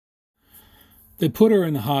They put her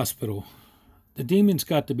in the hospital. The demons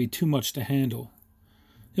got to be too much to handle.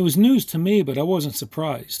 It was news to me, but I wasn't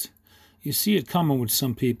surprised. You see it coming with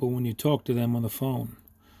some people when you talk to them on the phone.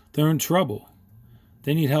 They're in trouble.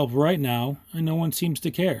 They need help right now, and no one seems to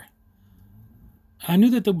care. I knew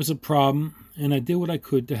that there was a problem, and I did what I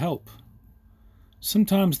could to help.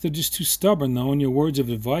 Sometimes they're just too stubborn, though, and your words of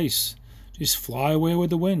advice just fly away with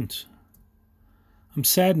the wind. I'm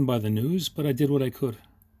saddened by the news, but I did what I could.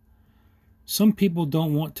 Some people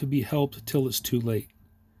don't want to be helped till it's too late.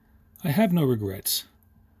 I have no regrets.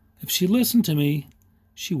 If she listened to me,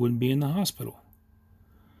 she wouldn't be in the hospital.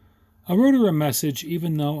 I wrote her a message,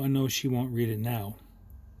 even though I know she won't read it now.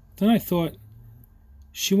 Then I thought,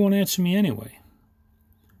 she won't answer me anyway.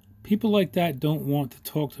 People like that don't want to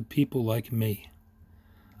talk to people like me.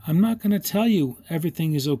 I'm not going to tell you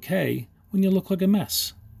everything is okay when you look like a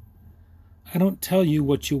mess. I don't tell you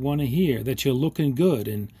what you want to hear, that you're looking good,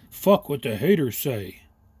 and fuck what the haters say.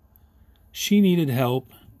 She needed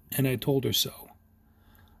help, and I told her so.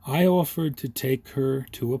 I offered to take her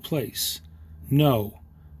to a place. No,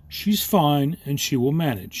 she's fine, and she will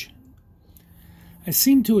manage. I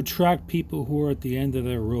seem to attract people who are at the end of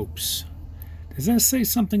their ropes. Does that say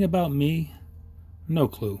something about me? No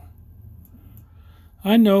clue.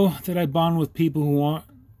 I know that I bond with people who aren't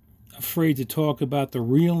afraid to talk about the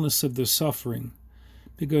realness of their suffering,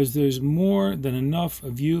 because there's more than enough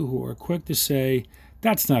of you who are quick to say,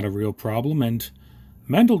 that's not a real problem, and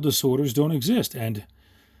mental disorders don't exist, and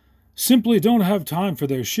simply don't have time for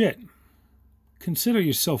their shit. Consider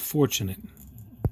yourself fortunate.